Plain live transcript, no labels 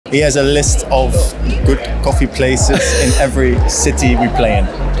He has a list of good coffee places in every city we play in.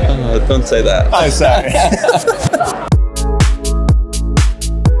 Oh, don't say that. Oh, sorry.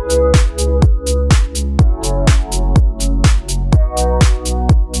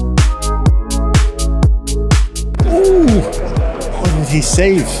 What did he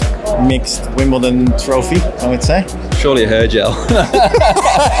save? Mixed Wimbledon trophy, I would say. Surely a hair gel.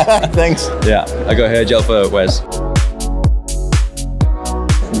 Thanks. Yeah, I got hair gel for Wes.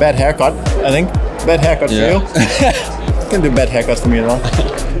 Bad haircut, I think. Bad haircut for you. Can do bad haircut for me as well.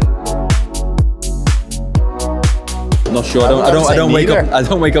 Not sure. I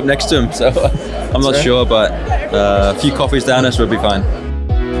don't wake up next to him, so I'm not sure. But a few coffees down us would be fine.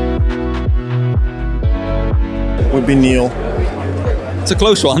 Would be Neal. It's a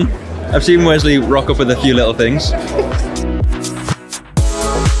close one. I've seen Wesley rock up with a few little things.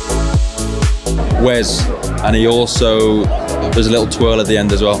 Wes, and he also does a little twirl at the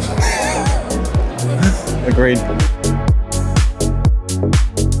end as well. Agreed.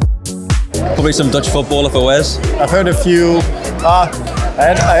 Probably some Dutch footballer for Wes. I've heard a few. I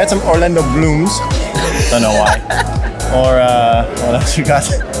had some Orlando Blooms. Don't know why. Or what else you got?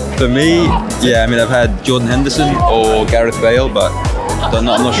 For me, yeah, I mean, I've had Jordan Henderson or Gareth Bale, but I'm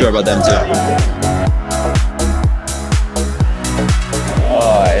not sure about them too.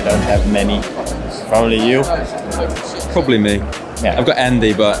 Oh, I don't have many. Probably you. Probably me. Yeah. I've got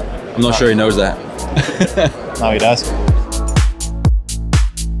Andy, but I'm not sure he knows that. Now he does.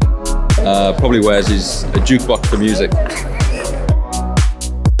 Probably Wes. He's a jukebox for music.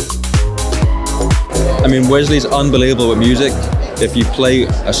 I mean, Wesley's unbelievable with music. If you play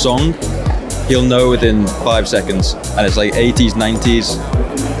a song, he'll know within 5 seconds. And it's like 80s, 90s,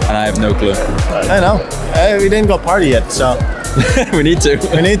 and I have no clue. I know. We didn't go party yet, so. We need to.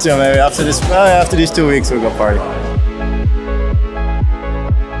 We need to, maybe after this. After these 2 weeks, we'll go party.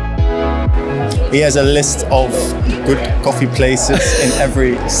 He has a list of good coffee places in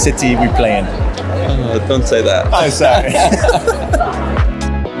every city we play in. Oh, don't say that. Oh, sorry.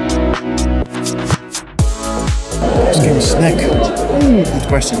 Just give me a snack. Good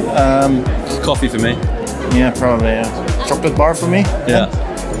question. Coffee for me. Yeah, probably. Yeah. Chocolate bar for me. Yeah.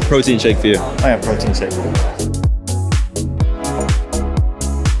 Protein shake for you. Oh yeah, protein shake.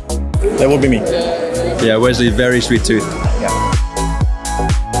 That would be me. Yeah, Wesley, very sweet tooth. Yeah.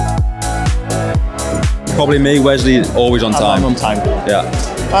 Probably me. Wesley, always on time. I'm on time.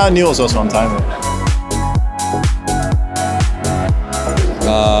 Yeah. Neal's also on time.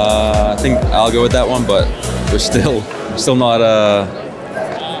 I think I'll go with that one, but we're still not.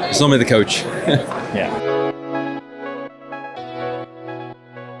 It's not me, the coach. Yeah.